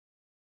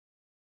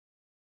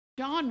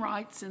John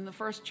writes in the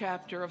first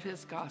chapter of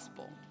his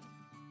gospel,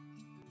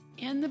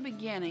 "In the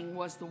beginning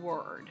was the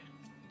Word,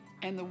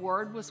 and the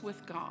Word was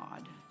with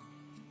God,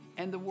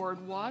 and the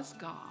Word was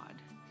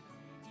God.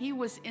 He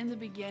was in the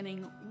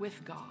beginning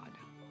with God.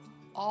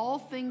 All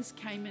things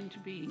came into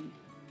being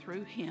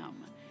through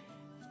him,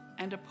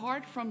 and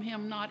apart from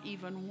him not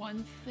even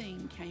one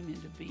thing came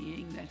into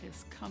being that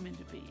has come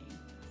into being.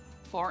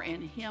 For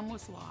in him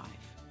was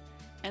life,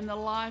 and the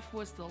life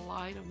was the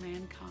light of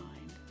mankind.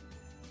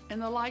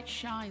 And the light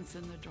shines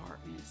in the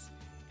darkness,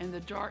 and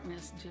the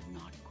darkness did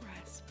not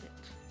grasp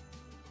it."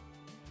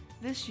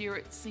 This year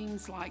it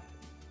seems like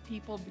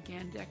people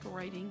began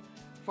decorating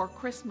for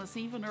Christmas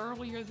even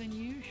earlier than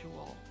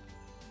usual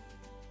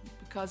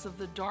because of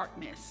the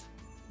darkness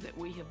that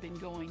we have been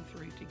going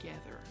through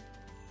together.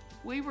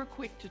 We were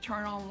quick to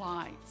turn on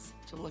lights,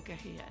 to look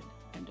ahead,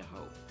 and to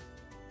hope.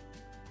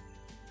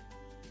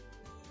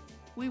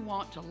 We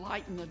want to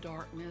lighten the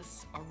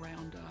darkness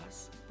around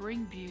us,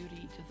 bring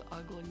beauty to the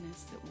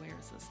ugliness that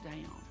wears us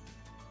down.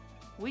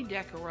 We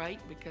decorate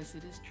because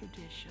it is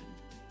tradition,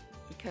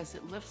 because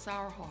it lifts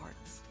our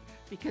hearts,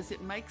 because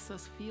it makes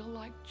us feel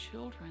like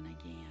children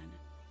again.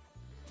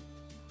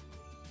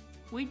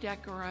 We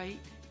deck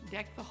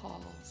the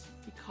halls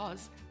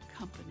because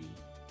company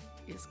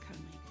is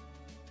coming.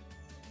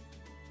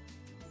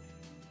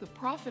 The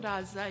prophet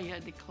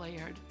Isaiah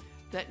declared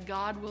that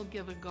God will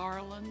give a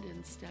garland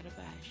instead of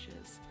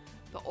ashes,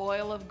 the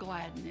oil of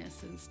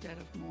gladness instead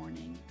of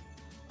mourning,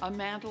 a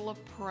mantle of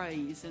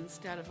praise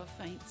instead of a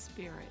faint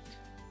spirit.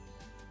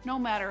 No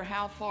matter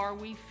how far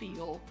we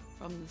feel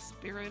from the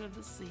spirit of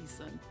the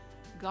season,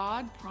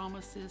 God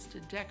promises to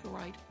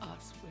decorate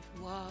us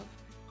with love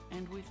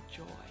and with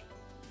joy.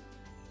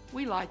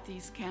 We light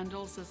these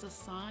candles as a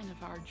sign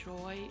of our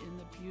joy in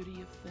the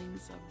beauty of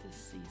things of this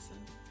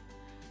season.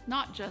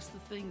 Not just the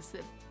things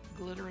that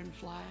glitter and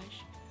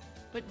flash,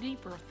 but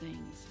deeper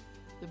things,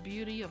 the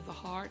beauty of the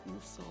heart and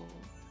the soul,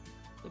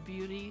 the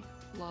beauty,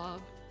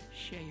 love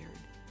shared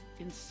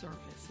in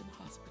service and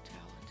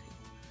hospitality.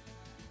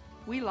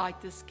 We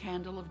light this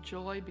candle of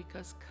joy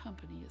because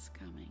company is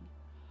coming.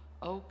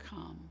 Oh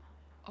come,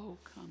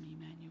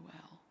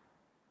 Emmanuel.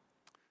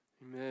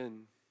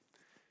 Amen.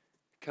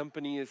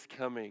 Company is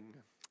coming.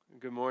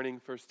 Good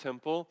morning, First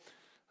Temple.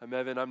 I'm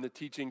Evan. I'm the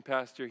teaching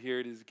pastor here.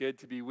 It is good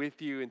to be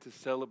with you and to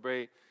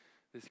celebrate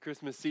this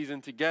Christmas season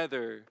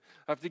together.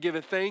 I have to give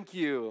a thank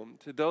you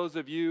to those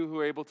of you who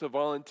were able to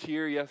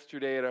volunteer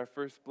yesterday at our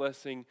First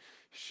Blessing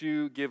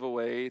shoe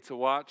giveaway to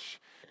watch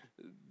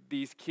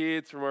these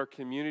kids from our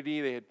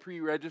community. They had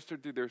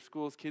pre-registered through their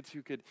schools, kids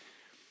who could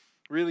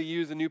really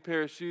use a new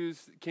pair of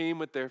shoes, came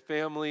with their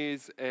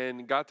families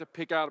and got to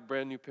pick out a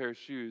brand new pair of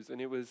shoes.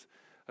 And it was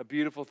a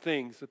beautiful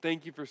thing. So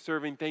thank you for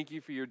serving. Thank you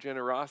for your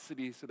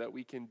generosity so that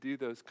we can do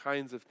those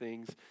kinds of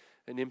things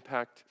and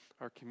impact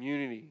our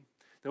community.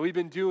 Now, we've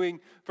been doing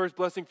First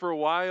Blessing for a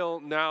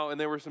while now,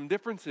 and there were some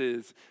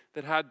differences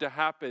that had to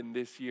happen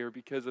this year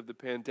because of the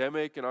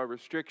pandemic and our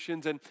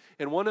restrictions. And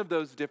one of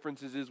those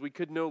differences is we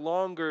could no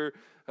longer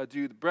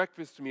do the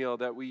breakfast meal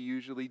that we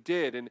usually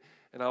did. And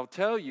I'll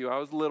tell you, I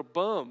was a little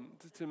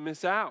bummed to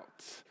miss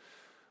out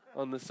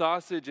on the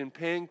sausage and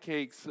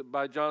pancakes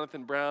by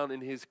Jonathan Brown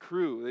and his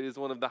crew. It is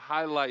one of the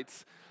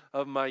highlights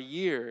of my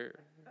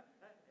year.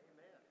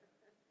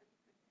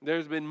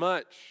 There's been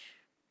much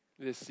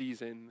this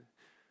season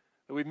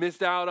that we've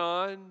missed out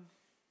on,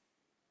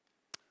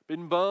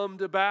 been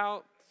bummed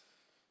about,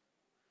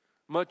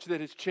 much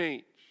that has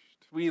changed.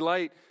 We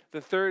light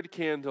the third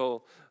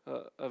candle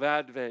of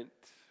Advent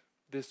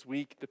this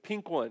week, the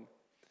pink one.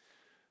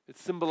 It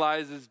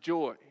symbolizes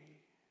joy.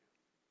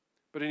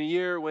 But in a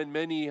year when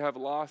many have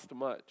lost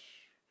much,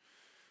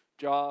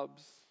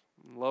 jobs,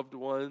 and loved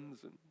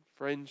ones, and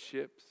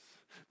friendships,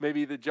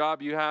 maybe the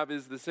job you have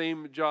is the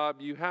same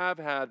job you have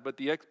had, but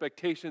the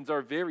expectations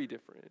are very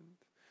different.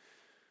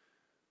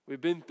 We've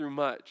been through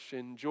much,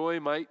 and joy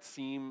might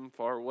seem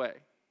far away.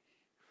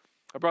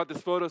 I brought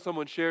this photo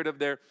someone shared of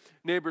their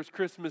neighbor's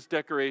Christmas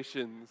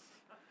decorations.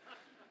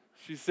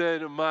 She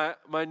said,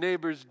 my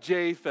neighbor's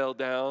J fell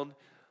down.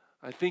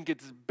 I think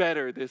it's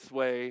better this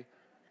way.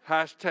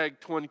 Hashtag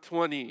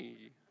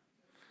 2020.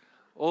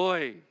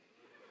 Oi.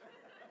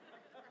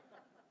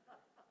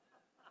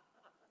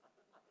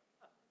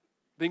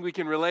 I think we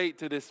can relate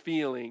to this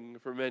feeling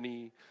for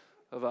many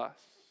of us.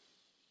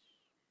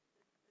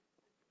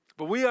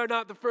 But we are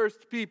not the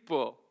first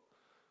people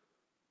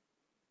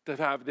that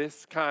have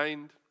this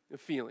kind of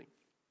feeling.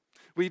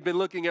 We've been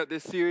looking at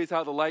this series,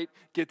 How the Light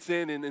Gets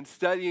In, and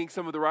studying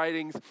some of the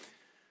writings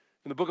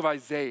in the book of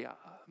Isaiah,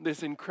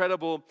 this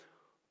incredible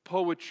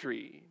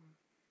poetry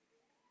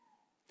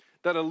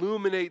that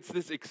illuminates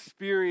this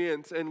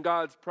experience and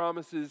God's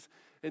promises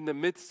in the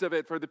midst of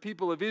it for the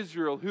people of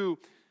Israel who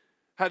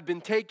had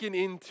been taken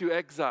into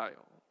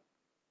exile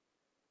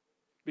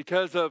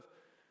because of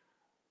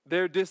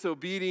their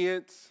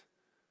disobedience.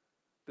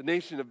 The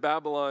nation of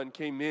Babylon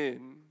came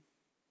in,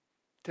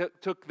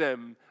 took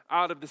them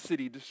out of the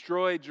city,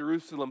 destroyed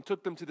Jerusalem,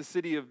 took them to the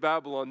city of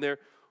Babylon, their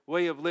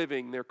way of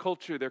living, their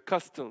culture, their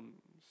customs,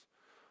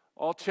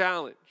 all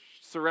challenged,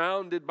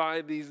 surrounded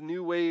by these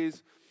new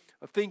ways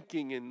of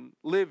thinking and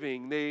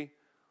living. They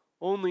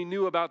only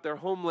knew about their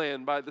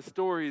homeland by the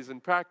stories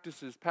and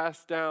practices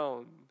passed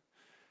down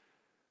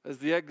as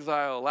the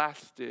exile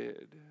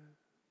lasted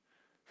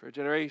for a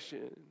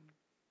generation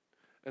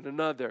and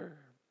another.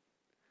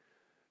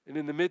 And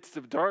in the midst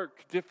of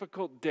dark,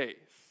 difficult days,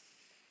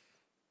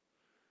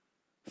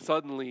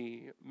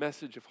 suddenly a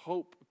message of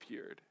hope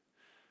appeared.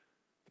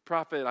 The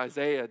prophet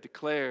Isaiah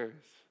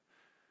declares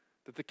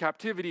that the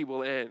captivity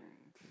will end,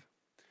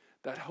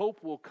 that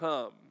hope will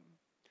come,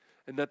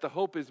 and that the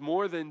hope is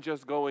more than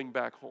just going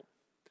back home.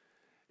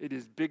 It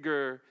is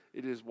bigger,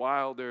 it is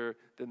wilder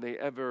than they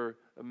ever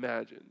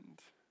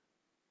imagined.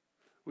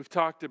 We've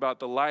talked about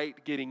the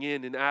light getting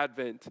in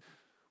Advent.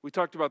 We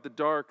talked about the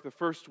dark the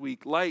first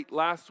week, light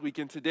last week,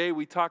 and today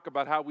we talk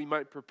about how we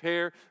might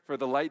prepare for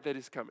the light that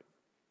is coming.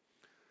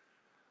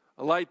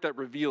 A light that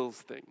reveals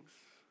things.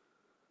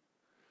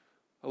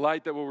 A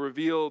light that will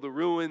reveal the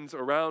ruins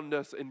around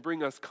us and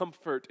bring us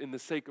comfort in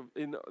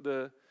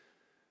the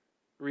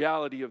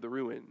reality of the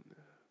ruin.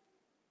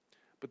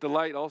 But the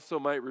light also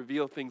might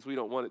reveal things we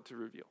don't want it to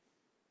reveal.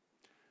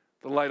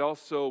 The light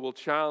also will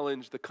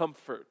challenge the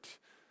comfort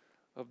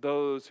of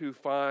those who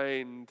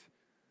find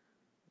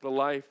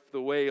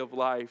the way of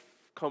life,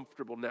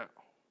 comfortable now.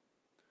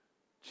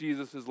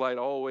 Jesus' light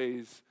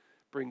always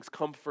brings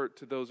comfort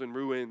to those in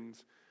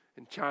ruins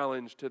and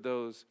challenge to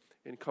those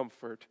in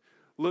comfort.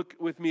 Look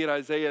with me at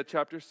Isaiah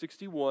chapter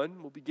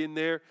 61. We'll begin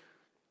there.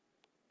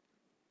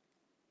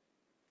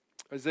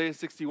 Isaiah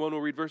 61,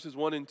 we'll read verses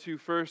 1 and 2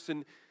 first.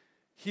 And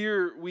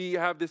here we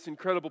have this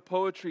incredible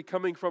poetry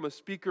coming from a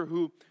speaker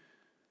who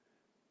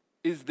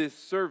is this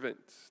servant,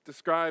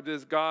 described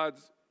as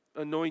God's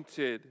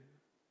anointed,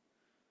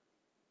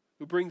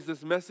 who brings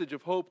this message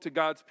of hope to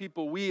God's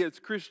people. We as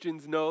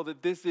Christians know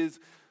that this is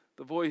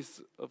the voice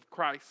of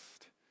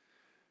Christ,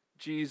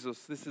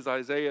 Jesus. This is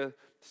Isaiah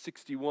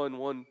 61,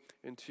 1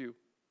 and 2.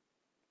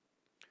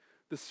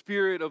 The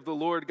Spirit of the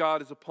Lord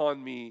God is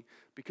upon me,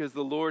 because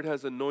the Lord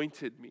has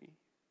anointed me.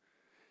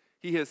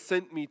 He has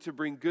sent me to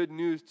bring good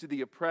news to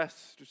the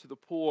oppressed, or to the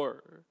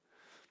poor,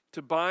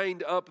 to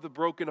bind up the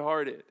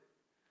brokenhearted,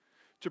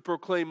 to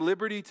proclaim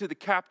liberty to the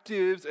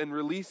captives and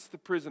release the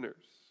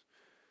prisoners,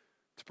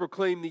 to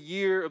proclaim the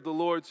year of the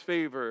Lord's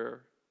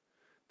favor,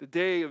 the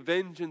day of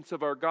vengeance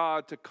of our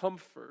God, to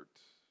comfort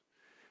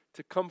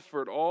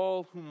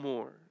all who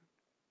mourn.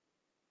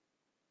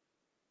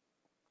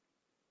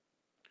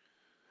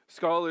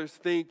 Scholars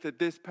think that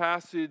this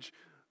passage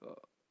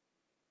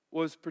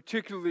was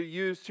particularly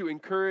used to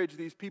encourage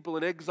these people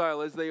in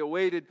exile as they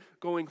awaited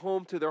going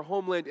home to their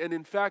homeland. And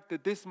in fact,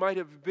 that this might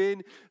have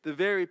been the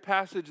very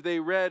passage they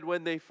read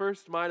when they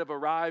first might have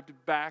arrived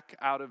back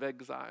out of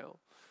exile.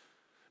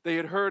 They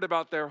had heard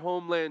about their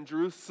homeland,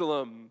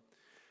 Jerusalem,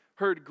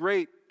 heard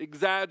great,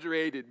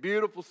 exaggerated,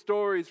 beautiful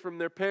stories from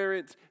their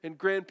parents and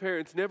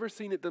grandparents, never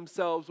seen it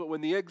themselves, but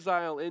when the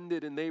exile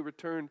ended and they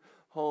returned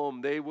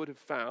home, they would have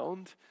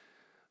found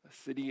a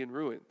city in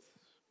ruins.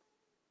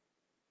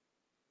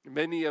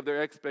 Many of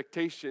their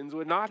expectations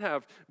would not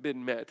have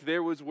been met.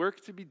 There was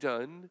work to be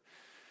done.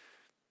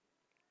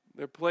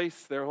 Their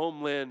place, their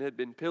homeland had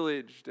been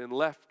pillaged and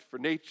left for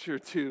nature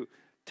to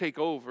take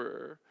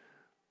over.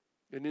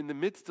 And in the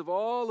midst of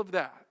all of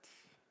that,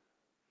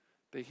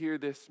 they hear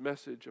this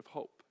message of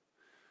hope.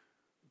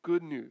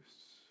 Good news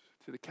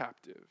to the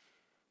captive.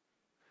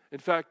 In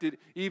fact, it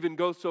even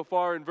goes so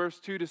far in verse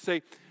 2 to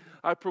say,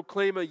 I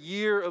proclaim a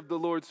year of the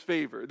Lord's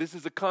favor. This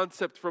is a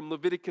concept from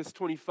Leviticus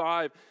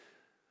 25,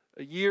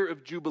 a year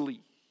of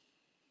Jubilee.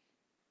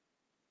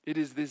 It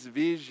is this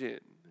vision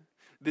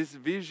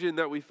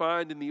that we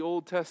find in the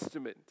Old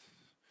Testament,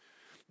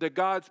 that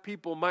God's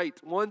people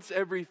might once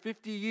every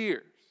 50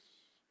 years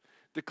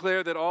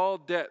declare that all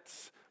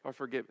debts are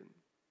forgiven,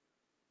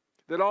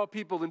 that all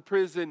people in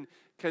prison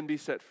can be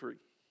set free,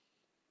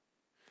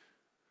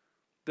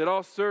 that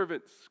all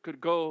servants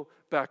could go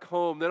back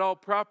home, that all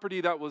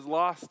property that was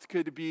lost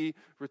could be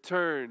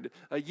returned,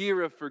 a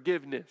year of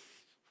forgiveness,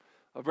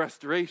 of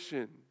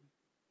restoration.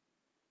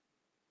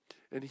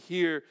 And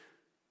here,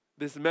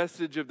 this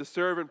message of the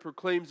servant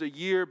proclaims a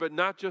year, but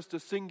not just a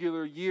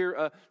singular year,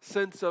 a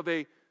sense of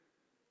an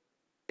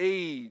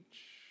age,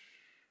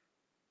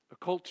 a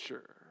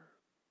culture,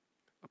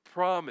 a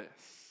promise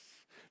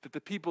that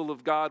the people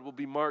of God will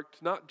be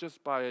marked not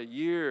just by a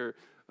year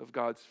of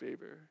God's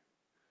favor,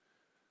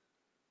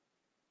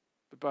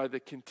 but by the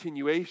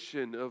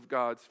continuation of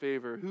God's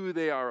favor. Who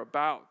they are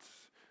about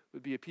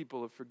would be a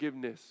people of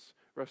forgiveness,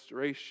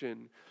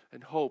 restoration,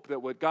 and hope,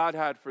 that what God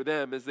had for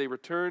them as they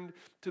returned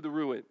to the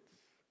ruins,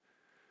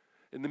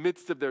 in the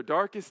midst of their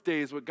darkest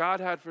days, what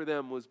God had for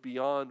them was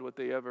beyond what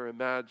they ever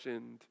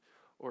imagined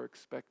or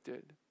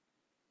expected.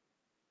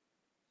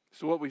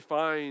 So what we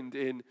find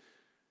in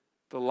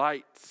the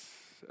light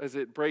as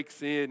it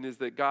breaks in is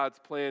that God's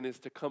plan is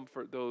to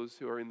comfort those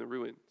who are in the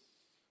ruins.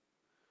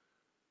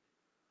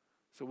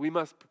 So we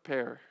must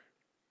prepare.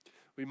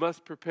 We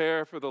must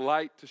prepare for the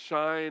light to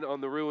shine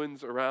on the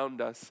ruins around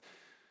us.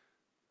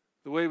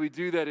 The way we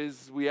do that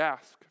is we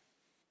ask,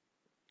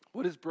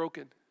 What is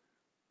broken?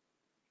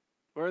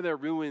 Where are there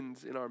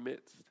ruins in our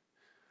midst?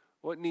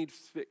 What needs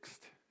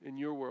fixed in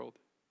your world,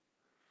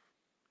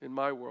 in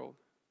my world?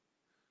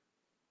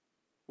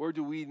 Where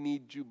do we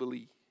need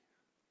jubilee?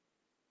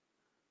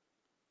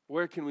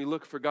 Where can we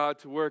look for God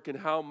to work, and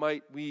how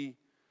might we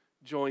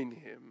join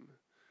him?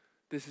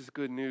 This is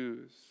good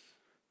news.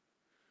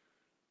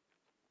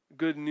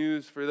 Good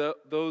news for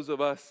those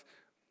of us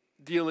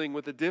dealing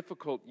with a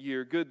difficult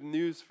year. Good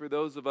news for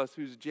those of us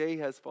whose J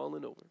has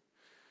fallen over.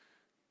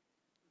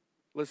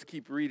 Let's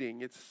keep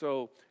reading. It's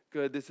so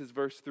good. This is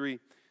verse 3.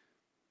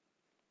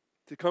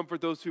 To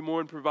comfort those who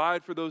mourn,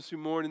 provide for those who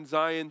mourn in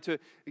Zion, to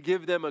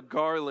give them a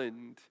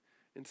garland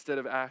instead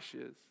of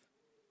ashes,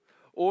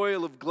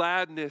 oil of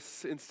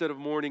gladness instead of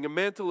mourning, a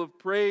mantle of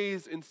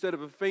praise instead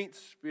of a faint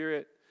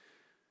spirit.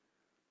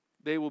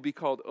 They will be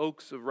called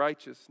oaks of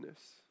righteousness,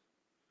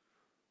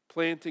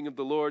 planting of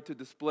the Lord to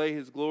display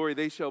his glory.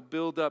 They shall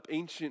build up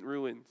ancient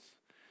ruins.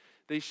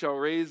 They shall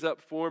raise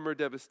up former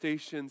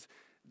devastations.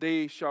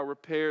 They shall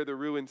repair the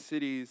ruined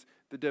cities,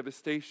 the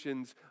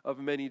devastations of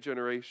many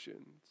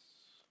generations.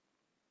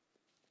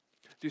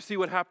 Do you see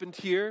what happened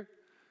here?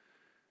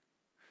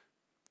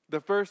 The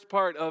first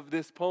part of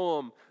this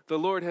poem, the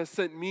Lord has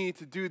sent me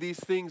to do these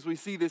things. We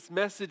see this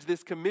message,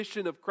 this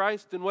commission of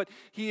Christ and what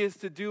he is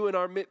to do in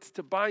our midst,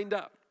 to bind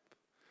up,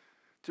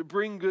 to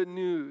bring good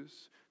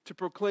news, to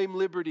proclaim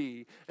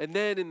liberty. And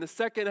then in the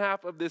second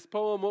half of this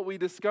poem, what we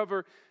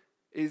discover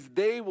is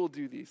they will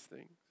do these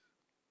things.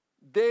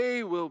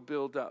 They will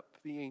build up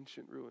the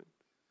ancient ruins.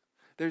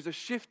 There's a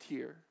shift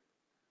here.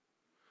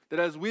 That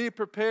as we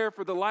prepare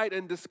for the light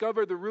and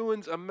discover the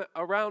ruins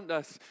around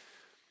us,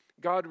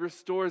 God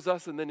restores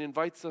us and then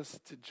invites us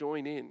to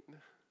join in,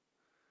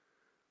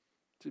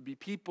 to be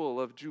people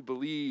of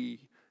jubilee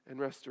and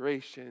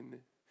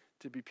restoration,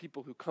 to be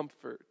people who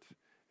comfort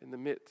in the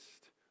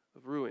midst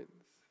of ruins.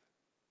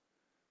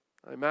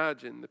 I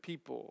imagine the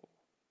people,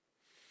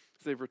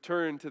 as they've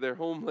returned to their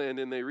homeland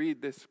and they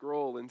read this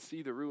scroll and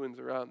see the ruins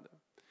around them,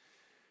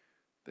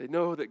 they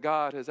know that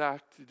God has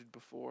acted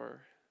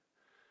before.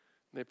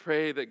 They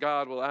pray that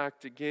God will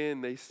act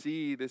again. They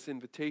see this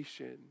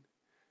invitation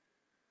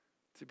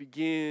to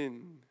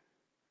begin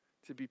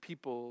to be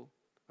people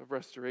of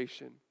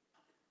restoration.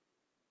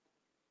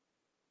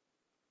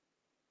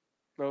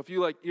 Now, if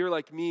you're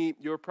like me,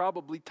 you're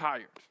probably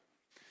tired.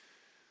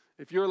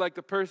 If you're like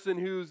the person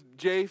whose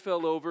J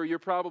fell over, you're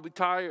probably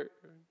tired.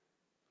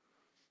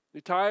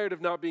 You're tired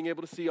of not being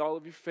able to see all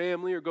of your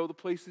family or go the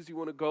places you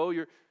want to go.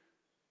 You're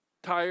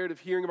tired of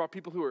hearing about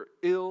people who are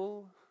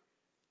ill,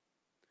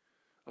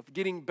 of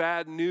getting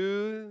bad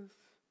news.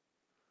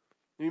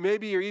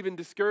 Maybe you're even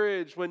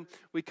discouraged when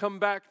we come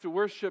back to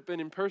worship and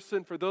in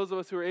person, for those of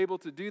us who are able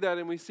to do that,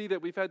 and we see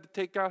that we've had to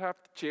take out half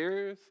the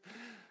chairs.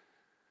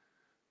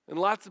 And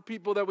lots of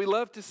people that we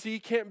love to see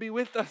can't be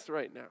with us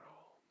right now.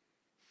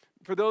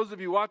 For those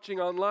of you watching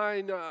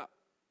online,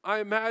 I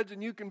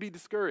imagine you can be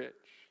discouraged.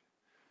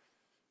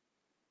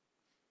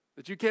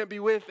 That you can't be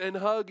with and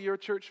hug your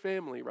church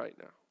family right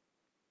now.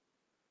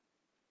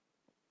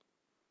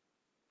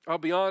 I'll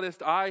be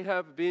honest, I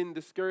have been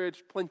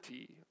discouraged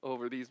plenty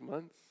over these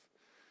months.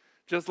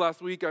 Just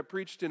last week, I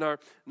preached in our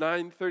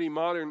 9:30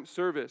 modern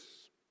service.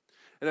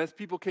 And as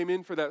people came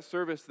in for that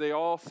service, they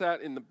all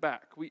sat in the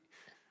back. We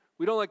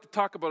don't like to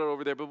talk about it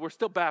over there, but we're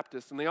still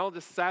Baptists, and they all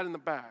just sat in the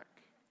back.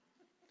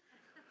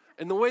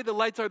 And the way the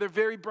lights are, they're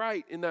very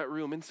bright in that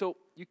room. And so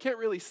you can't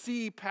really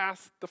see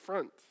past the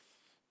front.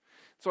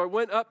 So I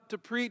went up to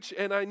preach,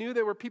 and I knew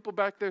there were people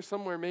back there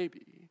somewhere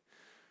maybe.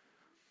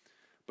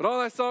 But all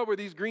I saw were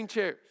these green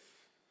chairs.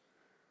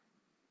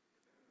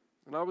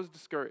 And I was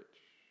discouraged.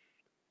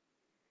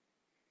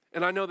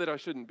 And I know that I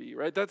shouldn't be,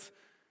 right? That's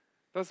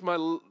my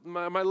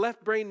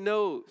left brain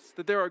knows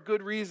that there are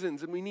good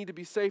reasons and we need to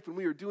be safe and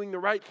we are doing the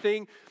right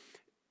thing.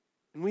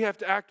 And we have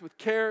to act with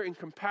care and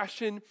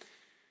compassion.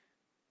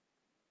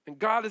 And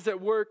God is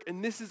at work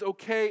and this is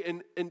okay.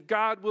 And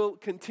God will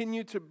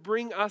continue to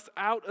bring us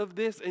out of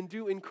this and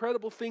do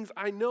incredible things.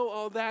 I know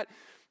all that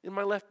in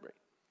my left brain.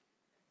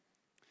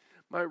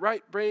 My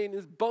right brain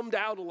is bummed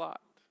out a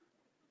lot.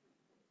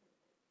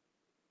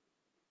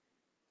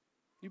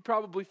 You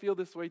probably feel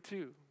this way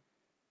too.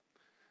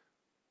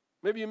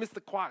 Maybe you miss the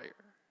choir.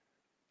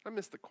 I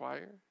miss the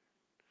choir.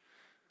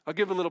 I'll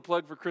give a little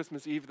plug for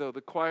Christmas Eve, though.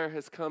 The choir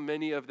has come,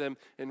 many of them,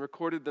 and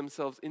recorded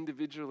themselves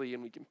individually,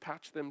 and we can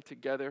patch them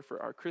together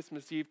for our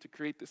Christmas Eve to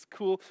create this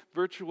cool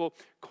virtual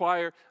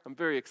choir. I'm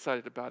very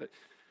excited about it.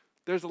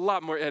 There's a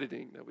lot more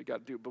editing that we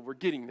got to do, but we're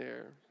getting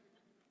there.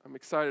 I'm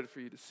excited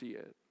for you to see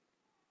it.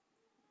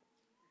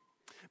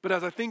 But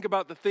as I think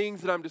about the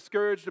things that I'm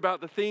discouraged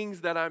about, the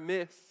things that I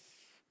miss,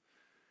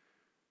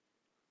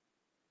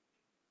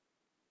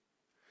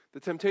 the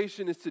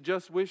temptation is to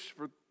just wish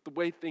for the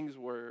way things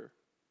were.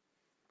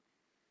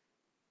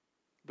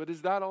 But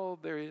is that all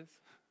there is?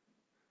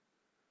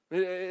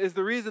 Is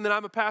the reason that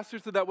I'm a pastor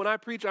so that when I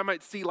preach, I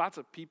might see lots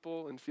of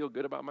people and feel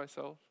good about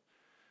myself?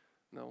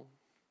 No.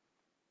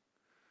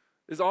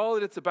 Is all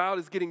that it's about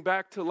is getting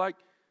back to like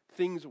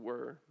things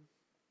were?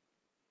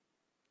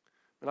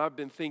 And I've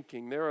been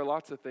thinking there are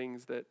lots of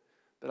things that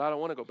I don't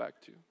want to go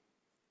back to.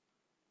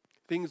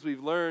 Things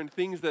we've learned,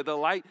 things that the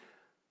light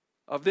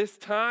of this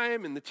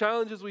time and the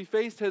challenges we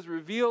faced has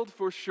revealed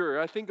for sure.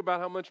 I think about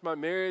how much my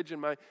marriage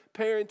and my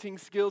parenting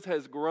skills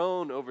has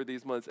grown over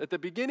these months. At the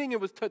beginning, it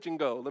was touch and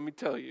go, let me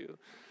tell you.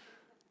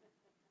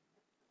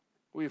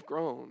 We've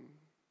grown.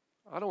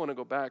 I don't want to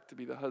go back to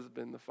be the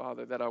husband, the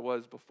father that I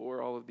was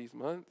before all of these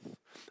months.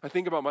 I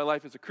think about my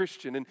life as a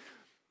Christian, and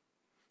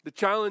the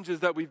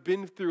challenges that we've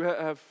been through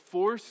have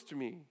forced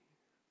me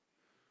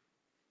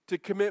to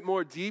commit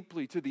more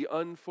deeply to the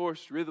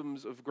unforced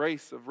rhythms of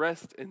grace, of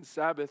rest and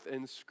Sabbath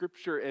and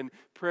Scripture and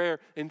prayer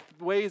in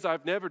ways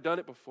I've never done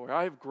it before.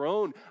 I've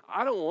grown.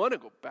 I don't want to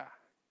go back.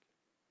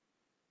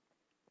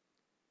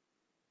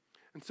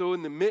 And so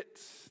in the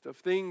midst of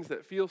things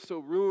that feel so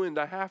ruined,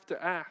 I have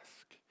to ask,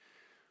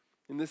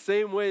 in the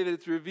same way that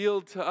it's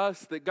revealed to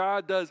us that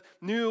God does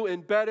new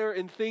and better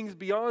and things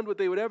beyond what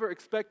they would ever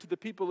expect to the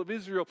people of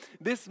Israel,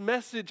 this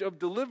message of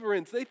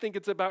deliverance, they think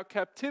it's about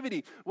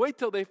captivity. Wait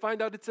till they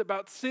find out it's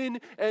about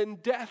sin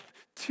and death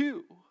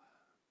too.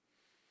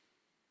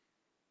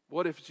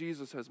 What if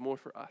Jesus has more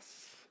for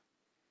us,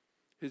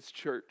 his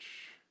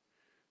church,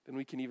 than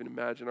we can even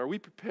imagine? Are we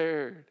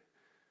prepared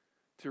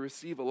to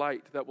receive a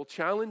light that will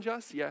challenge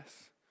us? Yes.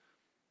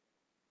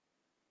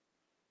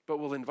 But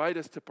will invite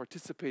us to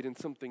participate in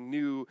something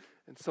new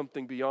and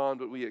something beyond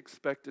what we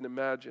expect and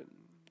imagine.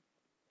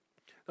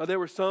 Now, there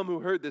were some who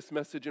heard this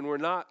message and were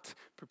not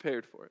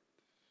prepared for it.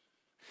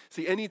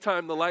 See,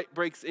 anytime the light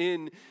breaks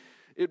in,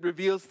 it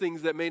reveals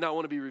things that may not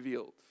want to be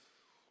revealed.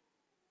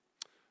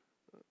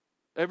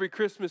 Every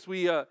Christmas,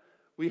 we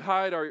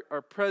hide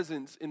our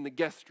presents in the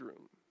guest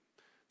room.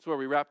 It's where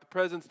we wrap the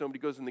presents. Nobody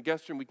goes in the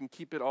guest room. We can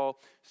keep it all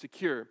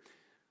secure.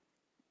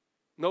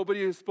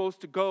 Nobody is supposed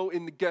to go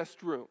in the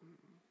guest room.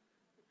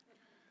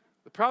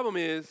 The problem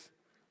is,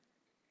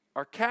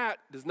 our cat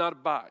does not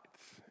abide.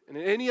 And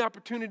at any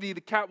opportunity, the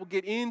cat will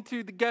get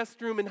into the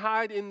guest room and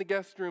hide in the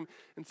guest room.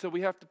 And so we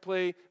have to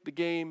play the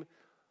game,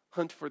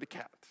 Hunt for the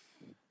Cat.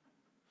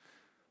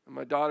 And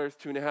my daughter's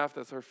 2.5,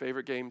 that's her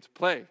favorite game to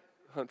play,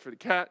 Hunt for the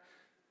Cat.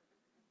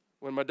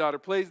 When my daughter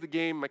plays the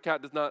game, my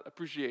cat does not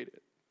appreciate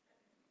it.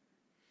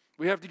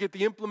 We have to get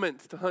the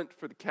implements to hunt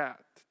for the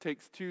cat. It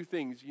takes two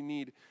things. You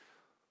need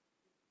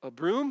a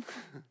broom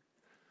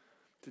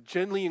to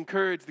gently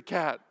encourage the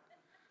cat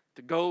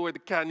to go where the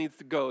cat needs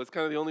to go. It's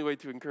kind of the only way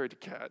to encourage a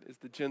cat, is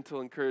the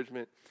gentle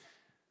encouragement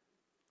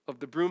of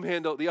the broom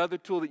handle. The other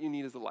tool that you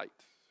need is a light.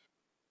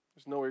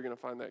 There's nowhere you're going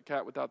to find that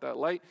cat without that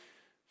light.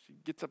 She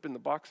gets up in the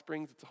box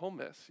springs. It's a whole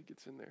mess. She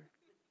gets in there.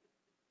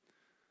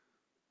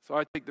 So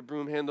I take the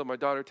broom handle. My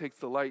daughter takes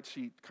the light.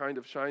 She kind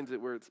of shines it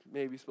where it's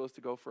maybe supposed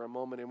to go for a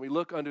moment. And we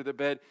look under the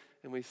bed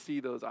and we see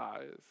those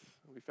eyes.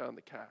 We found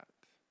the cat.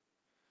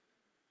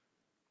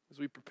 As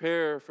we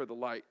prepare for the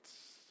lights,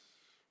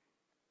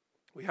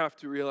 we have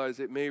to realize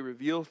it may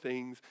reveal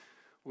things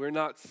we're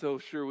not so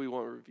sure we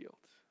want revealed.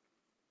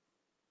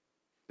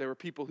 There were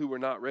people who were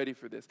not ready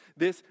for this.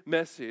 This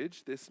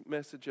message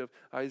of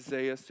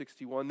Isaiah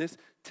 61, this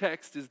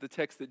text is the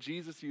text that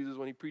Jesus uses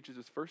when he preaches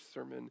his first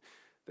sermon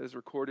that is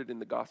recorded in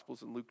the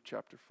Gospels in Luke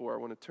chapter 4. I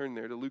want to turn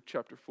there to Luke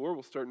chapter 4.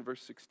 We'll start in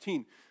verse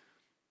 16.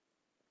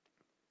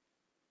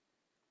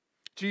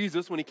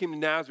 Jesus, when he came to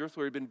Nazareth,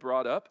 where he'd been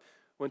brought up,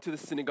 went to the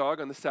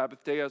synagogue on the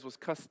Sabbath day as was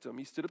custom.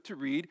 He stood up to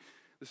read.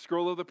 The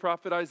scroll of the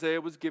prophet Isaiah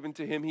was given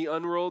to him. He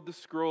unrolled the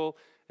scroll,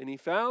 and he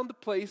found the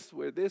place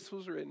where this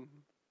was written.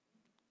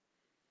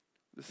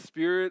 The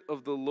Spirit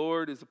of the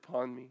Lord is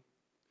upon me,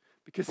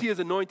 because he has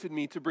anointed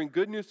me to bring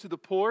good news to the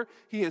poor.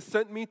 He has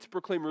sent me to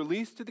proclaim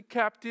release to the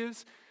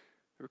captives,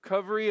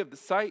 recovery of the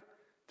sight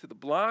to the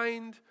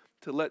blind,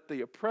 to let the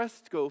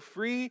oppressed go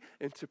free,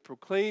 and to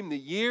proclaim the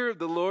year of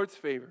the Lord's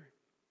favor.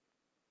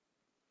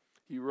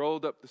 He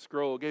rolled up the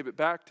scroll, gave it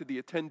back to the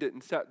attendant,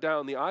 and sat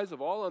down. The eyes of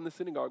all on the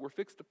synagogue were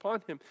fixed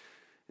upon him.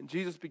 And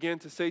Jesus began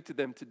to say to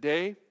them,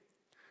 "Today,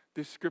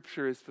 this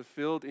scripture is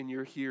fulfilled in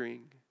your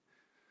hearing."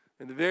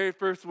 And the very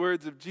first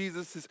words of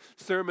Jesus'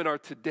 sermon are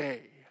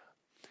today.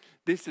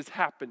 This is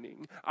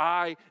happening.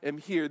 I am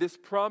here. This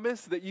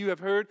promise that you have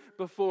heard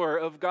before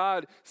of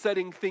God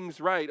setting things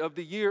right, of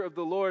the year of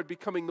the Lord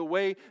becoming the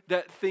way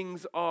that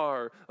things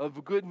are,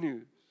 of good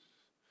news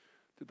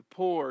to the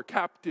poor,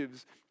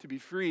 captives to be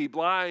free,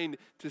 blind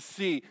to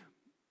see.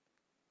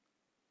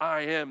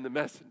 I am the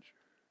messenger.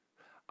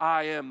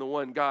 I am the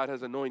one God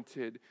has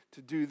anointed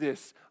to do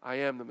this. I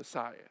am the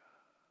Messiah.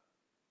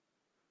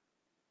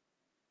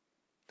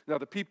 Now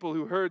the people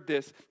who heard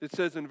this, it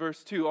says in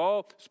verse 2,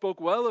 all spoke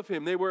well of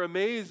him. They were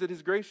amazed at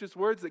his gracious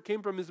words that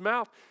came from his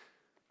mouth.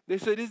 They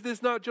said, "Is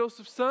this not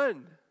Joseph's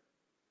son?"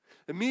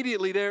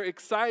 Immediately they're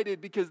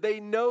excited because they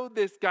know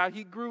this guy.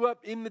 He grew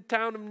up in the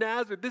town of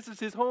Nazareth. This is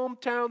his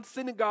hometown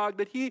synagogue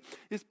that he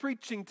is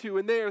preaching to,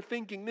 and they are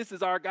thinking, this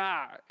is our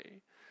guy.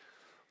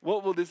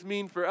 What will this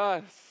mean for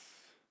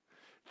us?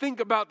 Think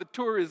about the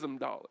tourism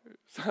dollars.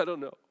 I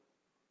don't know.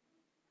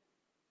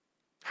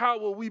 How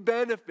will we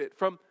benefit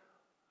from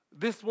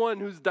this one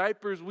whose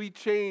diapers we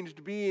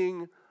changed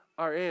being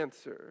our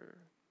answer?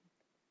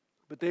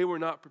 But they were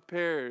not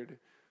prepared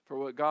for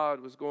what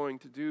God was going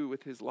to do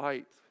with his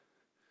light.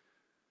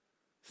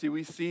 See,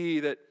 we see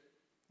that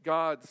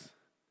God's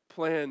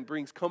plan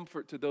brings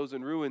comfort to those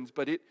in ruins,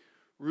 but it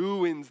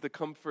ruins the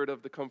comfort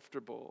of the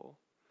comfortable.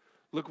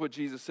 Look what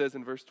Jesus says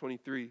in verse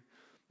 23.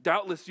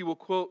 Doubtless you will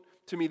quote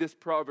to me this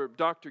proverb,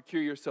 "Doctor,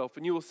 cure yourself."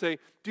 And you will say,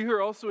 "Do you hear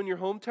also in your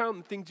hometown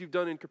the things you've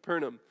done in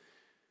Capernaum?"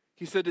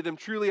 He said to them,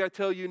 "Truly I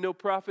tell you, no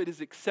prophet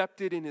is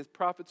accepted in his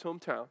prophet's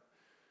hometown."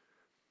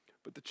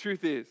 But the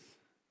truth is,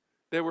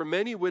 there were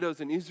many widows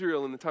in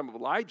Israel in the time of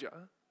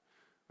Elijah,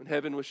 when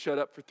heaven was shut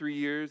up for 3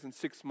 years and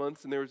 6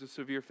 months and there was a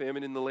severe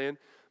famine in the land.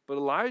 But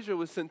Elijah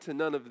was sent to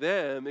none of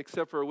them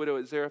except for a widow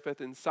at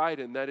Zarephath in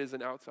Sidon, that is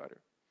an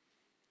outsider.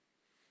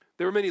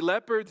 There were many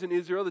lepers in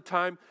Israel at the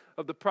time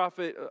of the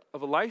prophet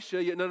of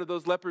Elisha, yet none of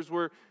those lepers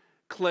were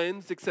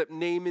cleansed except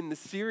Naaman the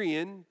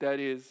Syrian, that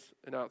is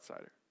an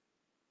outsider.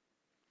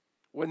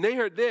 When they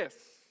heard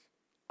this,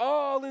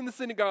 all in the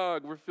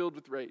synagogue were filled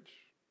with rage.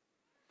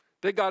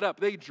 They got up,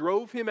 they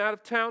drove him out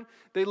of town,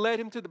 they led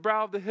him to the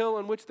brow of the hill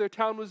on which their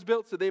town was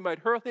built so they might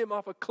hurl him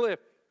off a cliff.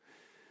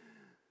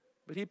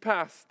 But he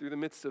passed through the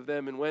midst of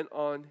them and went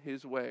on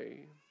his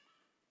way.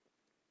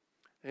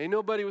 Ain't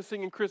nobody was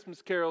singing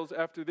Christmas carols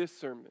after this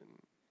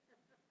sermon.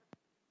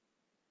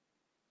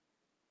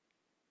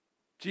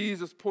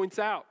 Jesus points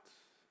out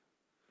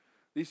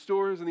these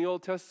stories in the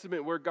Old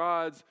Testament where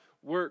God's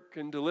work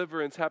and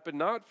deliverance happened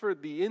not for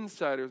the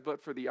insiders but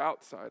for the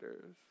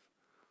outsiders.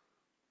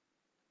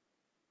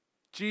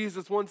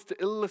 Jesus wants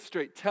to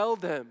illustrate, tell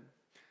them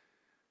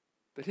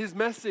that his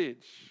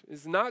message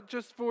is not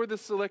just for the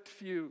select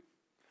few,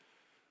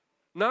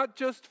 not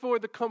just for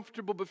the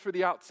comfortable, but for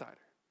the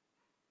outsider.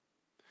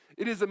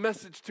 It is a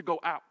message to go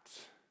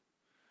out.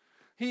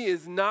 He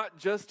is not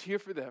just here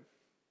for them.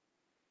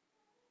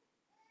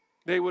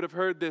 They would have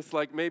heard this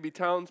like maybe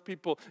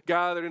townspeople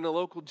gathered in a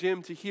local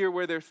gym to hear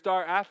where their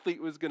star athlete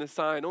was going to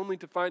sign, only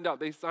to find out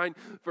they signed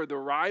for the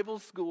rival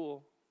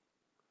school.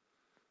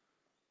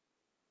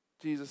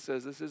 Jesus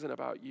says, this isn't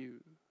about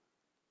you.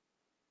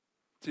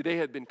 See, they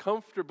had been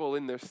comfortable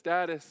in their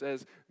status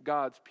as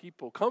God's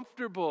people.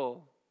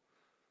 Comfortable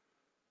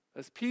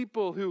as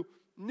people who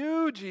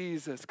knew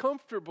Jesus.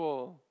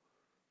 Comfortable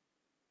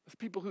as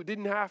people who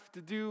didn't have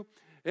to do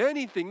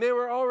anything. They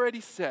were already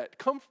set.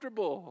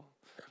 Comfortable.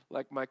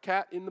 Like my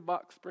cat in the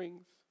box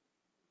springs.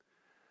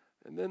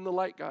 And then the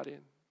light got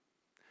in.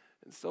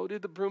 And so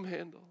did the broom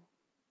handle.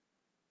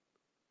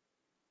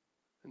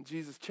 And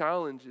Jesus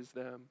challenges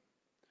them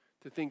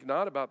to think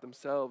not about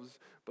themselves,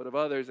 but of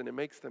others, and it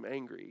makes them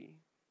angry.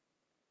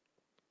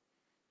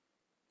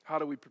 How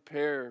do we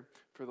prepare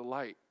for the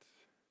light?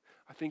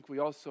 I think we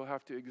also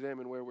have to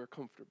examine where we're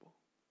comfortable.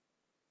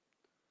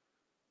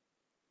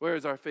 Where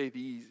is our faith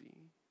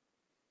easy?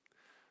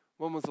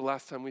 When was the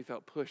last time we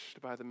felt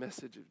pushed by the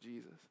message of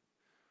Jesus?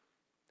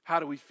 How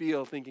do we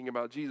feel thinking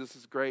about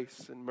Jesus'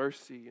 grace and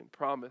mercy and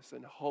promise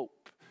and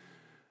hope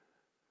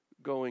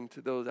going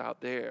to those out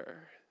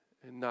there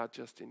and not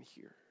just in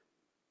here?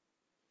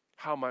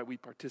 How might we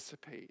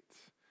participate?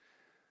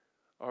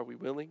 Are we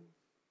willing?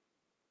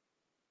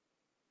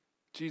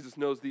 Jesus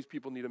knows these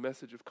people need a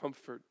message of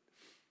comfort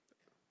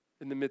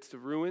in the midst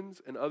of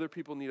ruins, and other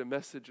people need a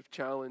message of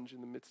challenge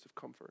in the midst of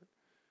comfort.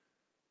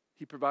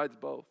 He provides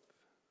both.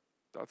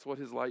 That's what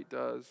his light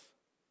does.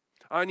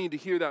 I need to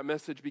hear that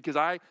message because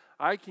I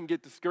can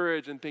get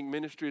discouraged and think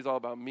ministry is all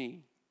about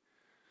me.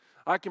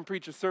 I can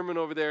preach a sermon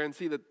over there and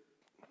see that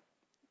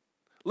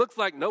looks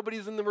like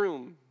nobody's in the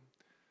room.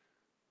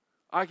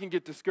 I can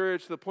get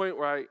discouraged to the point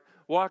where I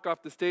walk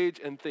off the stage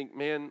and think,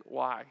 man,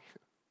 why?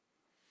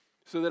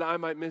 So that I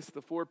might miss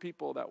the 4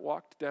 people that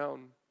walked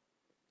down,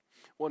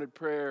 wanted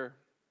prayer,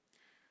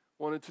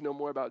 wanted to know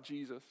more about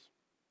Jesus,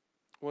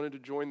 wanted to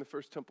join the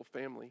First Temple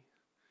family.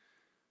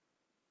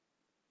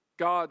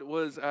 God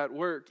was at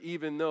work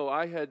even though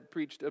I had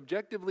preached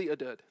objectively a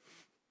dud.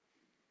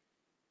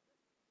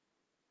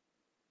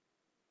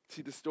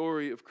 See, the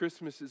story of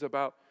Christmas is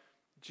about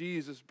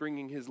Jesus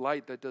bringing his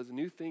light that does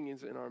new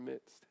things in our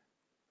midst,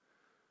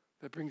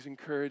 that brings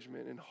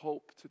encouragement and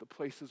hope to the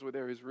places where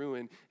there is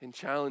ruin and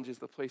challenges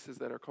the places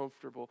that are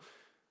comfortable.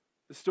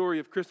 The story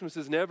of Christmas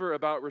is never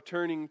about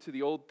returning to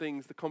the old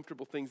things, the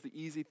comfortable things, the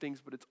easy things,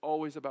 but it's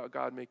always about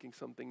God making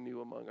something new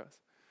among us.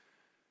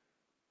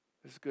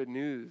 It's good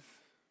news.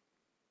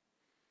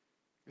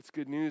 It's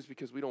good news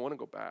because we don't want to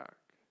go back.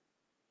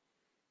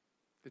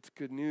 It's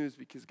good news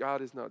because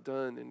God is not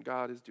done and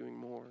God is doing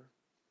more.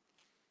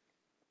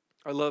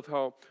 I love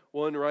how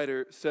one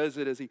writer says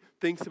it as he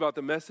thinks about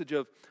the message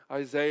of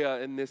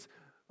Isaiah and this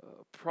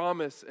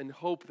promise and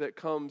hope that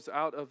comes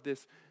out of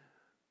this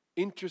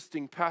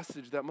interesting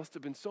passage that must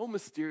have been so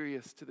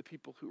mysterious to the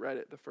people who read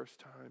it the first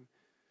time.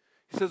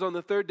 He says, on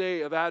the 3rd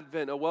day of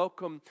Advent, a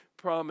welcome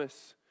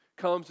promise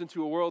comes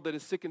into a world that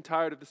is sick and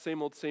tired of the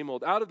same old, same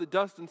old. Out of the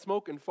dust and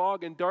smoke and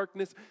fog and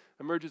darkness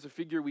emerges a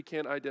figure we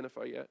can't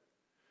identify yet,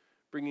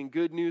 bringing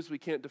good news we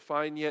can't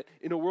define yet.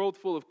 In a world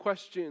full of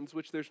questions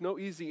which there's no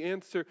easy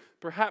answer,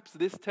 perhaps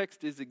this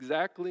text is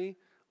exactly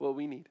what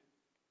we need.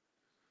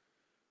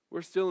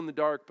 We're still in the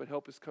dark, but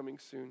help is coming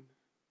soon.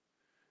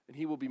 And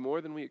he will be more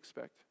than we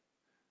expect.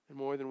 and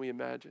more than we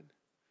imagine.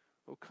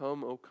 O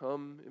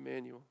come,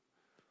 Emmanuel.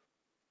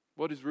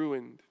 What is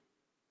ruined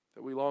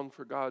that we long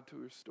for God to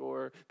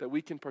restore, that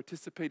we can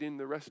participate in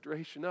the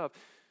restoration of?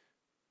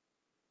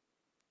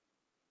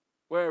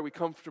 Where are we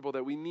comfortable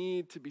that we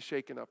need to be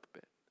shaken up a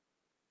bit?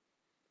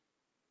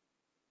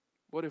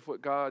 What if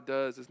what God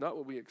does is not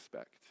what we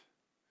expect?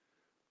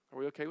 Are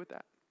we okay with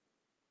that?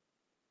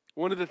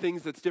 One of the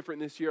things that's different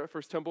this year at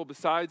First Temple,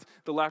 besides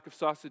the lack of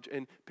sausage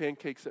and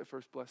pancakes at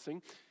First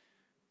Blessing,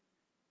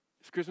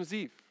 is Christmas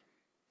Eve.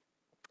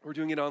 We're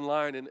doing it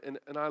online,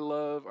 and I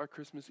love our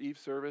Christmas Eve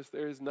service.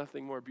 There is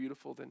nothing more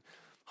beautiful than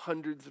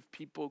hundreds of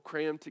people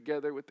crammed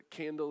together with the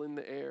candle in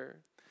the air.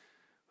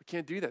 We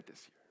can't do that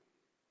this year.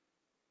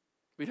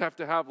 We'd have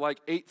to have like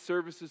 8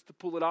 services to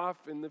pull it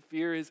off, and the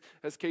fear is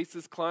as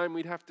cases climb,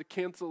 we'd have to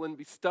cancel and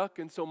be stuck.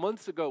 And so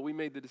months ago, we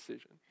made the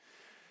decision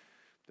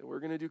that we're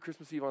going to do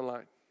Christmas Eve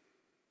online.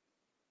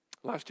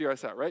 Last year, I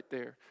sat right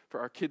there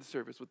for our kids'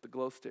 service with the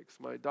glow sticks.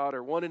 My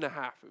daughter, 1.5,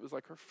 it was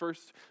like her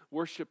first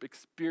worship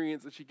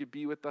experience that she could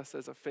be with us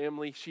as a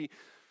family. She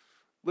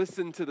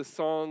listened to the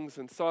songs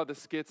and saw the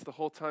skits the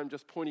whole time,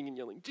 just pointing and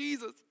yelling,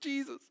 Jesus,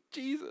 Jesus,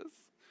 Jesus.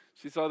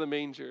 She saw the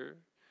manger.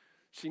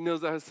 She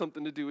knows that has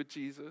something to do with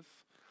Jesus.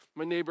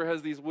 My neighbor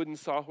has these wooden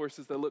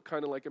sawhorses that look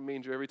kind of like a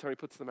manger. Every time he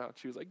puts them out,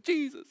 she was like,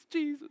 Jesus,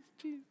 Jesus,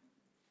 Jesus.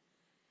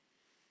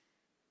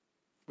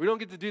 We don't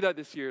get to do that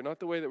this year, not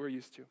the way that we're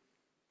used to.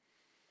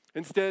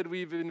 Instead,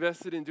 we've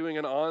invested in doing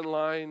an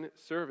online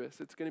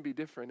service. It's going to be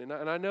different.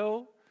 And I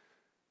know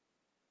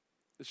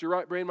that your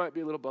right brain might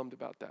be a little bummed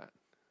about that.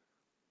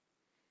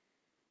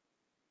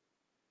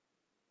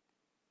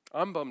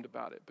 I'm bummed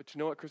about it, but you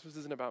know what? Christmas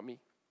isn't about me.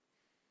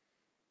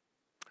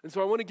 And so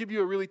I want to give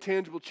you a really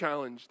tangible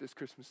challenge this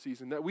Christmas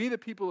season, that we, the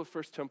people of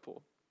First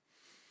Temple,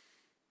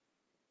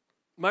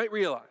 might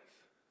realize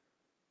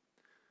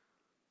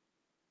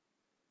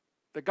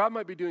that God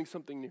might be doing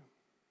something new.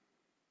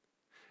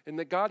 And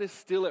that God is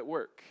still at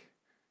work,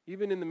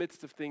 even in the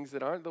midst of things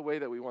that aren't the way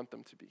that we want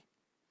them to be.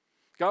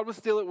 God was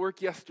still at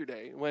work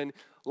yesterday when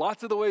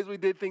lots of the ways we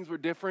did things were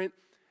different,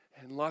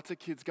 and lots of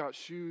kids got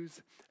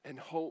shoes and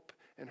hope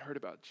and heard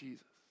about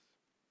Jesus.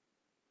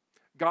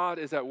 God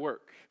is at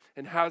work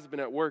and has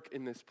been at work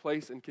in this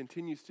place and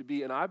continues to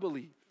be. And I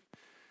believe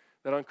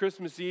that on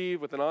Christmas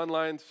Eve with an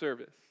online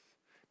service,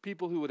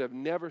 people who would have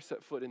never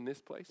set foot in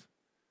this place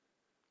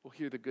will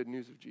hear the good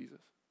news of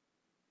Jesus.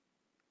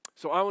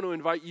 So I want to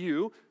invite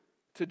you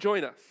to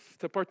join us,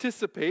 to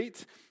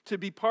participate, to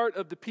be part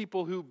of the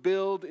people who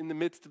build in the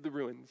midst of the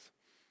ruins.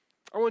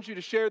 I want you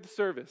to share the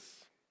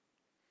service,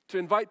 to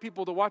invite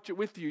people to watch it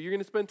with you. You're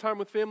going to spend time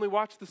with family,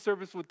 watch the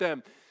service with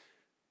them.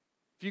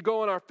 If you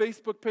go on our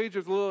Facebook page,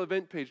 there's a little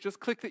event page. Just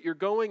click that you're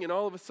going, and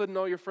all of a sudden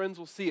all your friends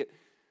will see it.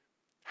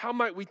 How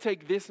might we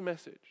take this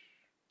message,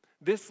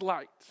 this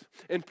light,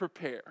 and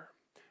prepare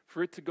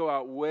for it to go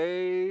out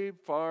way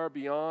far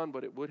beyond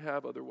what it would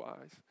have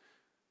otherwise?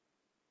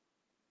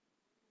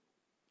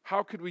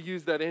 How could we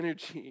use that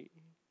energy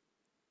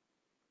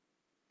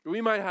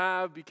we might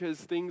have because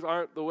things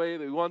aren't the way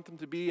that we want them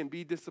to be and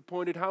be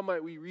disappointed? How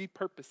might we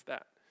repurpose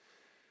that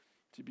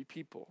to be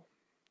people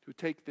who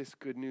take this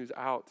good news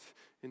out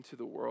into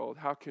the world?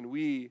 How can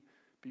we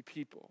be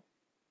people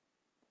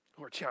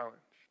who are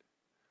challenged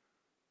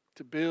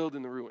to build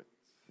in the ruins,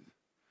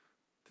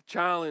 to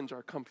challenge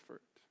our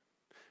comfort,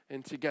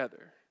 and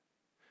together,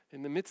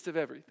 in the midst of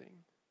everything,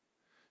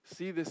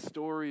 see this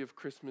story of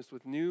Christmas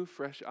with new,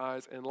 fresh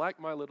eyes, and like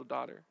my little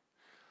daughter,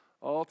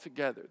 all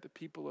together, the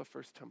people of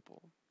First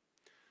Temple,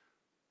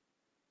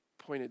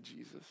 point at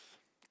Jesus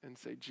and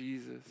say,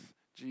 Jesus,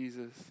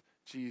 Jesus,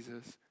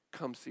 Jesus,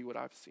 come see what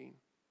I've seen.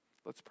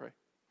 Let's pray.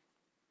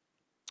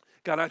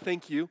 God, I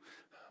thank you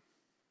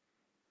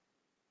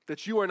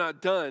that you are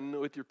not done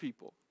with your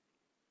people.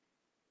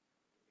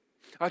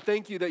 I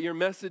thank you that your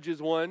message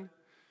is one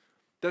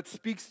that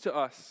speaks to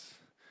us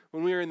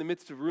when we are in the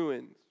midst of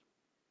ruins.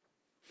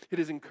 It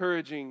is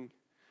encouraging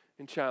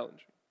and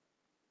challenging.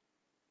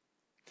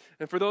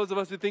 And for those of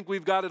us who think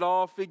we've got it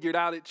all figured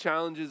out, it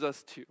challenges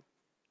us too.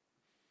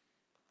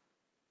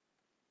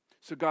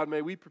 So God,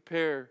 may we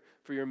prepare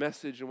for your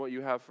message and what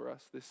you have for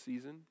us this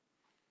season.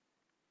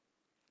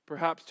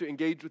 Perhaps to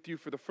engage with you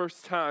for the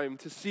first time,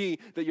 to see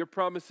that your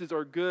promises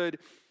are good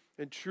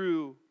and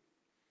true,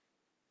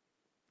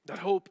 that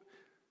hope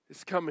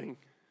is coming,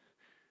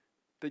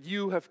 that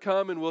you have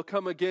come and will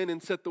come again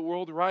and set the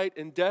world right,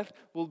 and death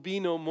will be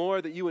no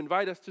more, that you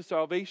invite us to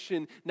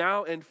salvation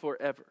now and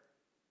forever.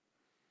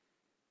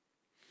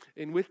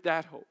 And with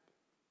that hope,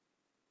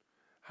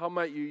 how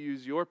might you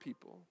use your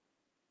people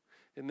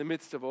in the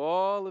midst of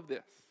all of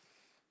this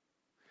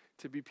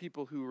to be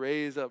people who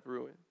raise up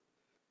ruin,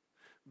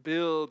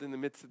 build in the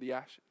midst of the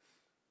ashes,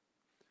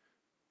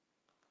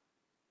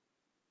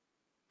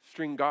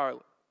 string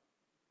garland,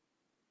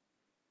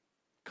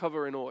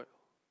 cover in oil,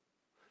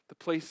 the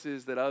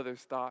places that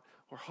others thought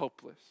were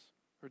hopeless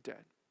or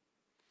dead.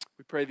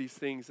 We pray these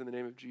things in the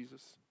name of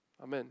Jesus.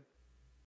 Amen.